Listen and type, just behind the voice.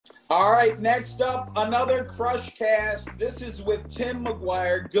All right, next up, another Crush Cast. This is with Tim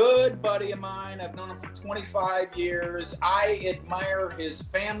McGuire, good buddy of mine. I've known him for 25 years. I admire his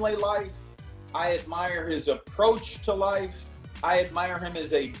family life. I admire his approach to life. I admire him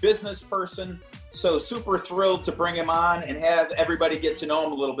as a business person. So super thrilled to bring him on and have everybody get to know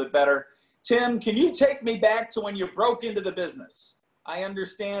him a little bit better. Tim, can you take me back to when you broke into the business? I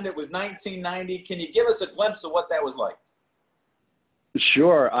understand it was 1990. Can you give us a glimpse of what that was like?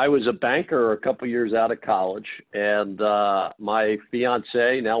 Sure. I was a banker a couple years out of college, and my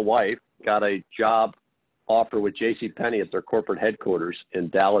fiance, now wife, got a job offer with JCPenney at their corporate headquarters in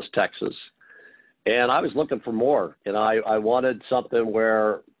Dallas, Texas. And I was looking for more. And I wanted something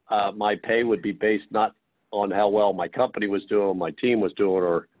where my pay would be based not on how well my company was doing, my team was doing,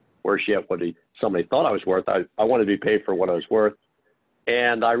 or where somebody thought I was worth. I wanted to be paid for what I was worth.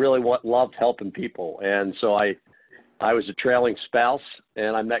 And I really loved helping people. And so I was a trailing spouse,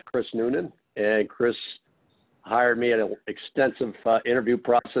 and I met Chris Noonan, and Chris hired me at an extensive interview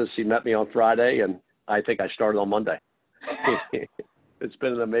process. He met me on Friday, and I think I started on Monday. It's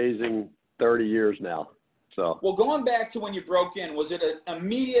been an amazing 30 years now. So, well, going back to when you broke in, was it an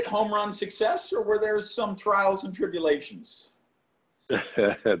immediate home run success, or were there some trials and tribulations?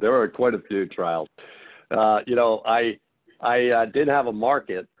 There were quite a few trials. I didn't have a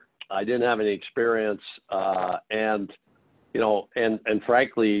market. I didn't have any experience, and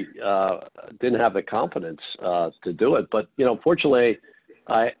frankly, didn't have the confidence to do it. But, fortunately,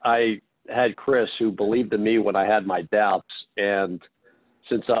 I had Chris, who believed in me when I had my doubts. And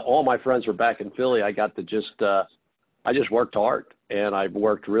since all my friends were back in Philly, I got to I just worked hard, and I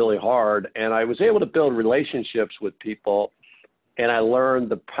worked really hard. And I was able to build relationships with people, and I learned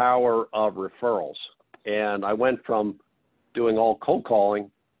the power of referrals. And I went from doing all cold calling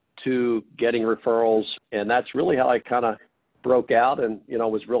to getting referrals. And that's really how I kind of broke out, and,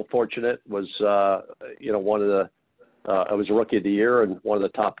 was real fortunate, was, one of the, I was a rookie of the year and one of the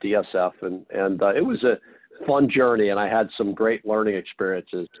top DSF. And it was a fun journey, and I had some great learning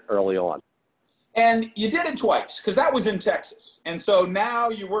experiences early on. And you did it twice, because that was in Texas. And so now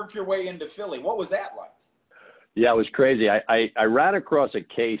you work your way into Philly. What was that like? Yeah, it was crazy. I ran across a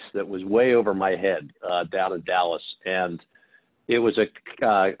case that was way over my head down in Dallas. And it was a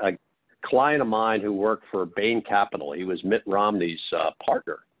client of mine who worked for Bain Capital. He was Mitt Romney's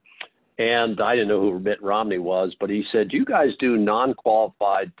partner. And I didn't know who Mitt Romney was, but he said, "You guys do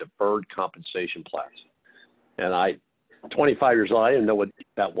non-qualified deferred compensation plans." And 25 years old, I didn't know what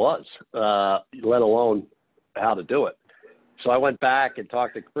that was, let alone how to do it. So I went back and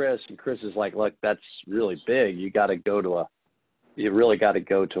talked to Chris, and Chris is like, "Look, that's really big. You really got to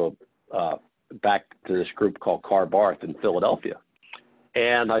go to back to this group called Carr Barth in Philadelphia."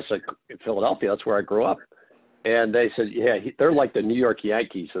 And I said, "Philadelphia, that's where I grew up." And they said, "Yeah, they're like the New York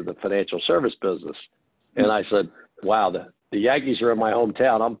Yankees of the financial service business." And I said, "Wow, the Yankees are in my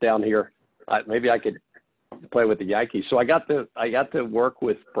hometown. I'm down here. Maybe I could play with the Yankees." So I got to work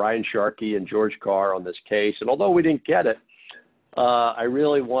with Brian Sharkey and George Carr on this case. And although we didn't get it, I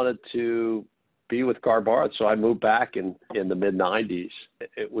really wanted to be with Carr Barth. So I moved back in the mid-90s.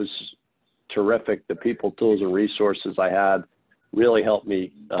 It was terrific. The people, tools, and resources I had really helped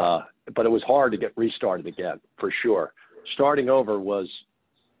me. But it was hard to get restarted again, for sure. Starting over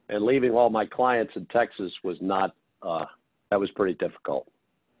and leaving all my clients in Texas was not, that was pretty difficult.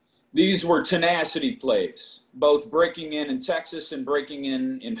 These were tenacity plays, both breaking in Texas and breaking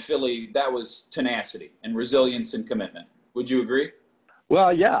in Philly. That was tenacity and resilience and commitment. Would you agree?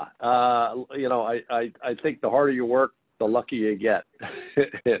 Well, yeah. I think the harder you work, the luckier you get.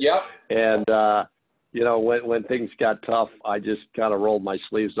 Yep. And, when things got tough, I just kind of rolled my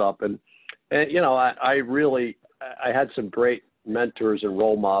sleeves up. And I had some great mentors and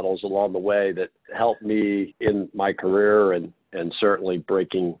role models along the way that helped me in my career and certainly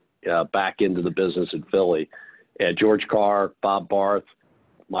breaking back into the business in Philly. And George Carr, Bob Barth,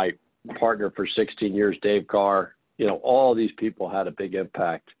 my partner for 16 years, Dave Carr, all these people had a big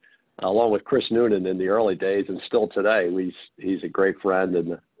impact, along with Chris Noonan in the early days. And still today, he's a great friend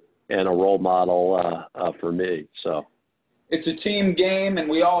and a role model for me. So it's a team game, and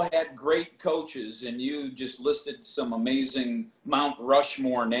we all had great coaches, and you just listed some amazing Mount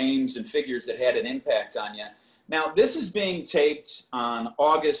Rushmore names and figures that had an impact on you. Now, this is being taped on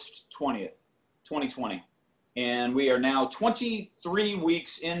August 20th, 2020, and we are now 23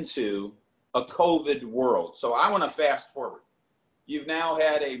 weeks into a COVID world. So I want to fast forward. You've now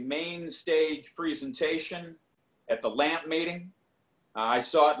had a main stage presentation at the LAMP meeting. I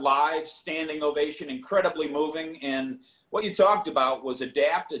saw it live, standing ovation, incredibly moving. And what you talked about was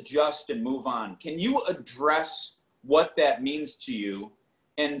adapt, adjust, and move on. Can you address what that means to you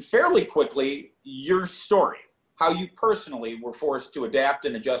and fairly quickly, your story, how you personally were forced to adapt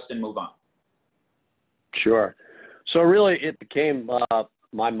and adjust and move on. Sure. So really, it became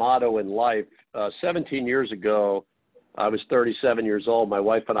my motto in life. 17 years ago, I was 37 years old. My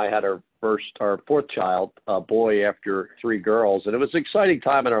wife and I had our fourth child, a boy after 3 girls, and it was an exciting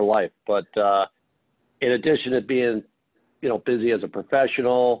time in our life. But in addition to being, busy as a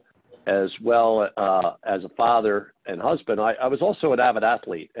professional, as well as a father and husband, I was also an avid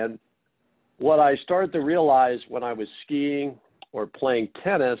athlete. And what I started to realize when I was skiing or playing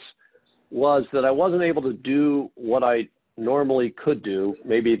tennis was that I wasn't able to do what I normally could do,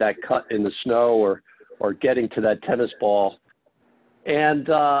 maybe that cut in the snow or getting to that tennis ball. And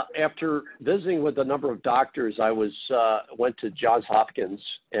after visiting with a number of doctors, I went to Johns Hopkins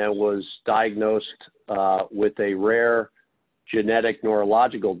and was diagnosed with a rare genetic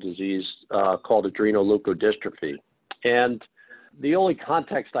neurological disease called adrenoleukodystrophy. And the only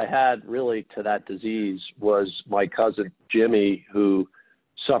context I had really to that disease was my cousin Jimmy, who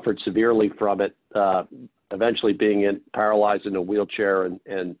suffered severely from it, eventually being paralyzed in a wheelchair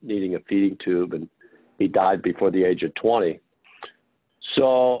and needing a feeding tube, and he died before the age of 20.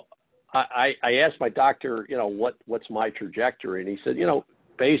 So I asked my doctor, what's my trajectory? And he said,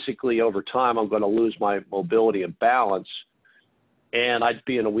 basically over time, I'm going to lose my mobility and balance, and I'd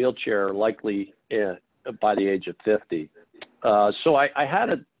be in a wheelchair likely by the age of 50. So I had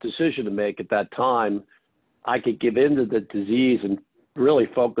a decision to make at that time. I could give in to the disease and really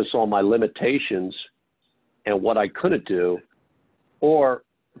focus on my limitations and what I couldn't do, or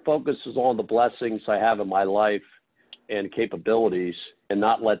focus on the blessings I have in my life and capabilities and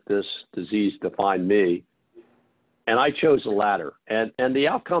not let this disease define me. And I chose the latter. And the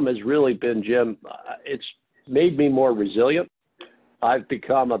outcome has really been, Jim, it's made me more resilient. I've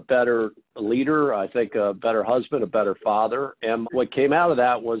become a better leader, I think a better husband, a better father. And what came out of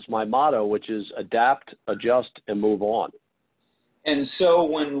that was my motto, which is adapt, adjust, and move on. And so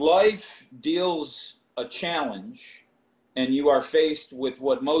when life deals a challenge and you are faced with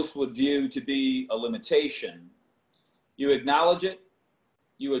what most would view to be a limitation, you acknowledge it,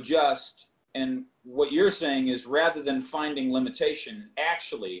 you adjust, and what you're saying is rather than finding limitation,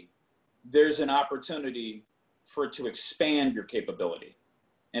 actually, there's an opportunity for it to expand your capability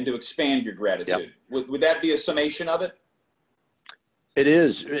and to expand your gratitude. Yep. Would that be a summation of it? It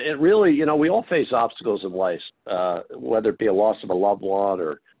is. It really, we all face obstacles in life, whether it be a loss of a loved one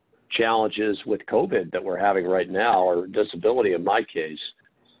or challenges with COVID that we're having right now, or disability in my case.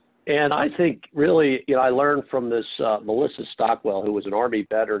 And I think really, I learned from this Melissa Stockwell, who was an Army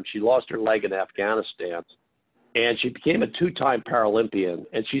veteran. She lost her leg in Afghanistan, and she became a 2-time Paralympian.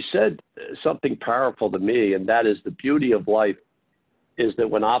 And she said something powerful to me, and that is the beauty of life is that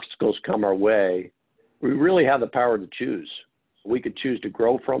when obstacles come our way, we really have the power to choose. We could choose to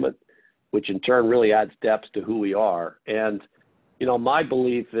grow from it, which in turn really adds depth to who we are. And, my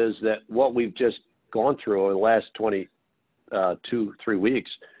belief is that what we've just gone through over the last 3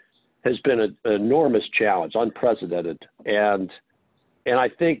 weeks has been an enormous challenge, unprecedented. And I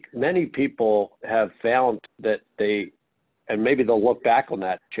think many people have found that and maybe they'll look back on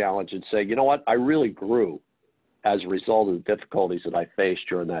that challenge and say, you know what, I really grew as a result of the difficulties that I faced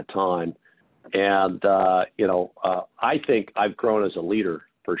during that time. And, I think I've grown as a leader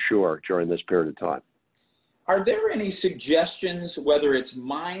for sure during this period of time. Are there any suggestions, whether it's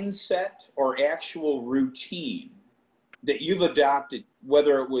mindset or actual routine, that you've adopted,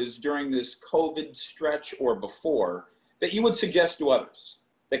 whether it was during this COVID stretch or before, that you would suggest to others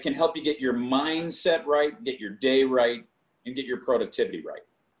that can help you get your mindset right, get your day right, and get your productivity right?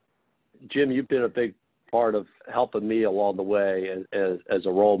 Jim, you've been a big part of helping me along the way as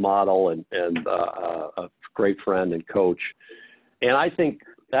a role model and a great friend and coach. And I think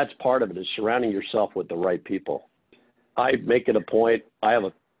that's part of it, is surrounding yourself with the right people. I make it a point. I have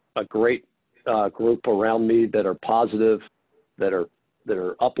a great group around me that are positive, that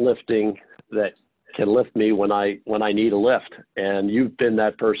are uplifting, that can lift me when I need a lift. And you've been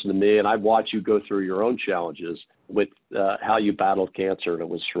that person to me, and I've watched you go through your own challenges with how you battled cancer, and it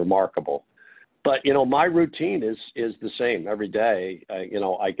was remarkable. But, my routine is the same every day.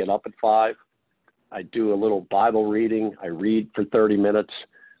 I get up at 5. I do a little Bible reading. I read for 30 minutes.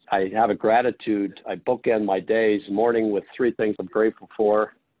 I have a gratitude. I bookend my days, morning with 3 things I'm grateful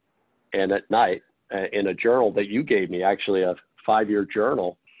for, and at night in a journal that you gave me, actually a 5-year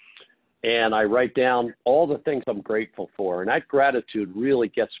journal. And I write down all the things I'm grateful for. And that gratitude really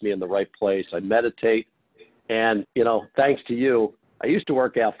gets me in the right place. I meditate. And, thanks to you, I used to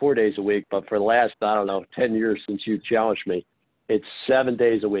work out 4 days a week, but for the last, 10 years since you challenged me, it's 7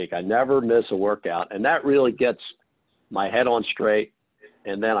 days a week. I never miss a workout. And that really gets my head on straight.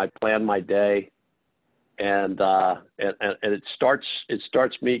 and then I plan my day, and it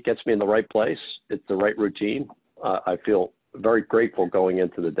gets me in the right place. It's the right routine. I feel very grateful going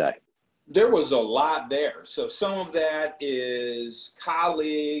into the day. There was a lot there. So some of that is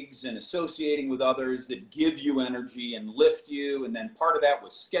colleagues and associating with others that give you energy and lift you. And then part of that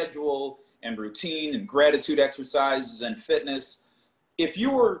was schedule and routine and gratitude exercises and fitness. If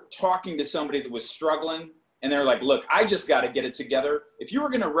you were talking to somebody that was struggling and they're like, look, I just got to get it together. If you were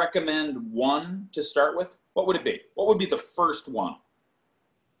going to recommend one to start with, what would it be? What would be the first one?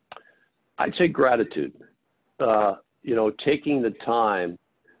 I'd say gratitude. Taking the time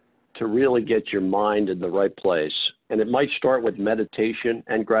to really get your mind in the right place. And it might start with meditation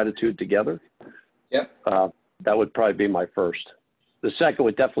and gratitude together. Yep. That would probably be my first. The second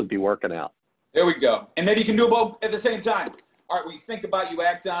would definitely be working out. There we go. And maybe you can do both at the same time. All right, when you think about you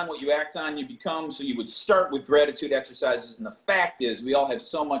act on, what you act on, you become. So you would start with gratitude exercises. And the fact is we all have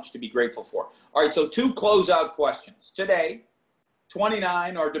so much to be grateful for. All right, so 2 closeout questions. Today,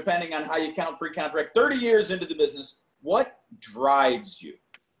 29, or depending on how you count pre-contract, 30 years into the business, what drives you?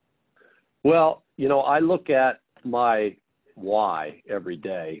 Well, I look at my why every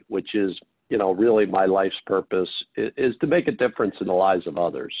day, which is, really my life's purpose is to make a difference in the lives of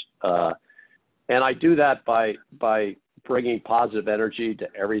others. And I do that by bringing positive energy to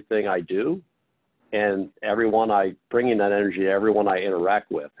everything I do and bringing that energy to everyone I interact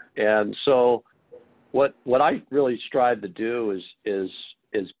with. And so what I really strive to do is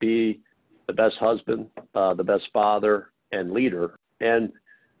be the best husband, the best father and leader, and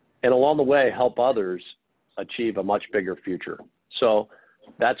along the way, help others achieve a much bigger future. So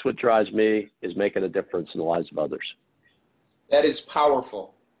that's what drives me, is making a difference in the lives of others. That is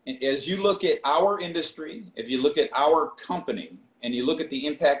powerful. As you look at our industry, if you look at our company, and you look at the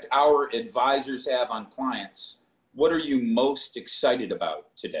impact our advisors have on clients, what are you most excited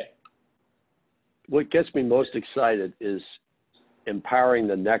about today? What gets me most excited is empowering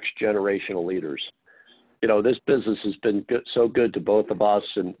the next generation of leaders. This business has been so good to both of us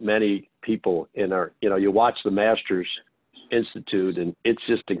and many people in our, you watch the Masters Institute and it's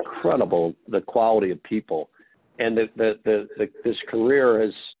just incredible, the quality of people. And this career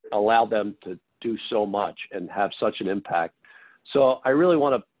has allowed them to do so much and have such an impact. So I really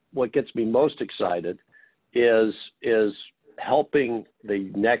what gets me most excited is helping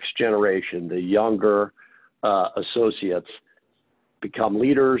the next generation, the younger associates, become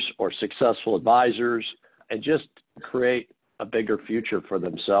leaders or successful advisors, and just create a bigger future for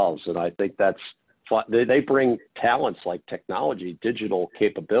themselves. And I think that's fun. They bring talents like technology, digital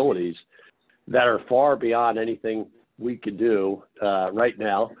capabilities that are far beyond anything we can do right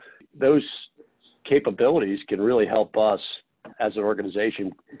now. Those capabilities can really help us as an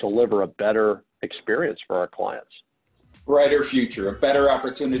organization deliver a better experience for our clients. Brighter future, a better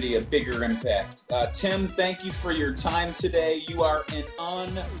opportunity, a bigger impact. Tim, thank you for your time today. You are an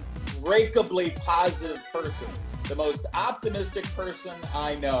unbreakably positive person, the most optimistic person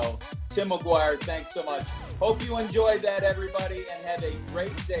I know. Tim McGuire, thanks so much. Hope you enjoyed that, everybody, and have a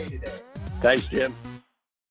great day today. Thanks, Jim.